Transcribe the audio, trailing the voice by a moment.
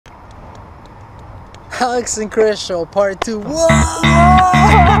Alex and Chris show part 2. Whoa!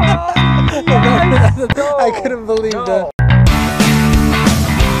 Yes! No, I couldn't believe that.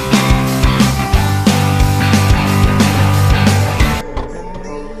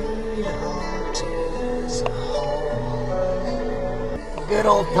 Good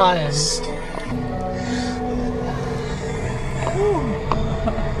old times.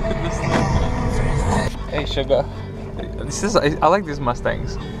 Hey, sugar. I like these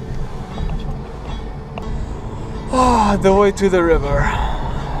Mustangs. Ah, the way to the river.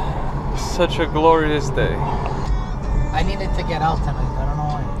 Such a glorious day. I needed to get out tonight. I don't know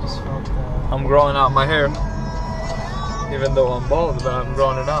why. I just felt. I'm growing out my hair. Even though I'm bald, but I'm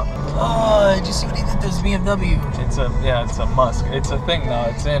growing it out. Oh, did you see what he did to his BMW? It's a Musk. It's a thing now.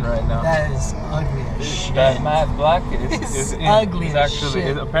 It's in right now. That is ugly as shit. That matte black is in. Ugly It's as actually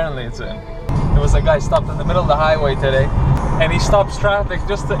shit. apparently it's in. There was a guy stopped in the middle of the highway today, and he stops traffic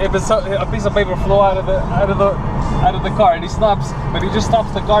just to, if a piece of paper flew out of the car, and he stops, but he just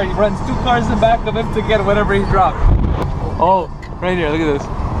stops the car. He runs 2 cars in back of him to get whatever he dropped. Oh, right here. Look at this.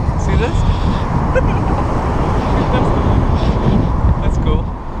 See this? That's cool.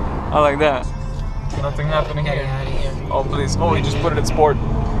 I like that. Nothing happening here. Oh please. Oh, he just put it in sport.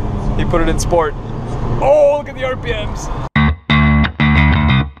 He put it in sport. Oh, look at the RPMs.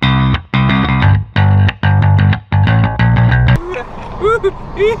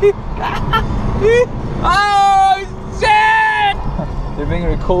 Oh shit! You're being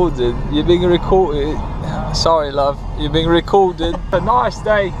recorded. You're being recorded. Sorry, love. You're being recorded. A nice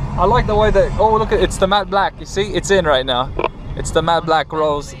day. I like the way that. Oh, look at it's the matte black. You see, it's in right now. It's the matte black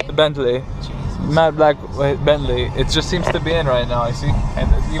Rolls Bentley. Matte black Bentley. It just seems to be in right now. You see,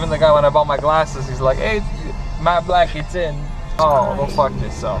 and even the guy when I bought my glasses, he's like, "Hey, matte black, it's in." Oh, go fuck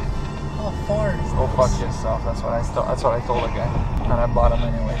yourself. Oh, Ford. Go fuck yourself. That's what I told the guy, and I bought him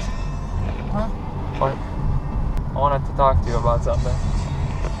anyways. Huh? What? I wanted to talk to you about something.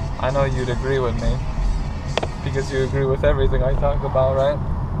 I know you'd agree with me because you agree with everything I talk about, right?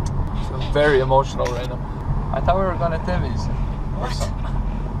 I'm very emotional right now. I thought we were going to Timmy's or something.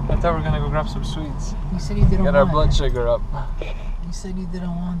 I thought we were going to go grab some sweets. You said you didn't want Get our blood sugar up. You said you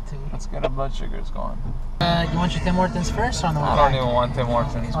didn't want to. Let's get our blood sugars going. You want your Tim Hortons first or on the way I back? don't even want Tim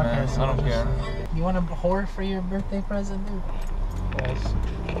Hortons, man. Okay, so I don't care. You want a whore for your birthday present, dude? Yes.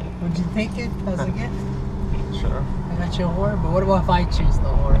 Would you take it as a gift? Sure. I got you a whore, but what about if I choose the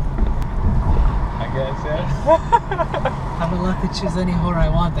whore? I guess, yeah. I'm allowed to choose any whore I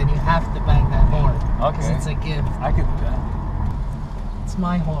want, and you have to bang that whore. Because Okay. it's a gift. I could do that. It's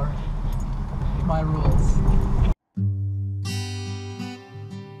my whore. My rules.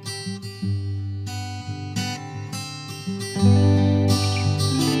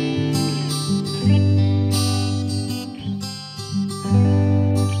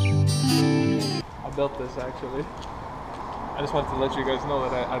 I built this actually. I just wanted to let you guys know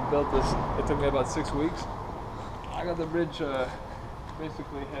that I built this. It took me about 6 weeks. I got the bridge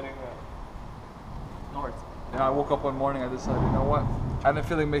basically heading north. And I woke up one morning, I decided, you know what? I didn't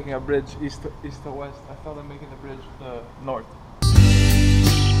feel like making a bridge east to west. I felt like making the bridge north.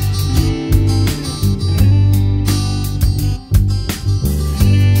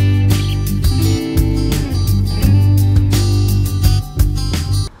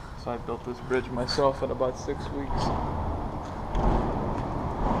 So I built this bridge myself in about 6 weeks. I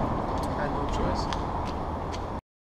had no choice.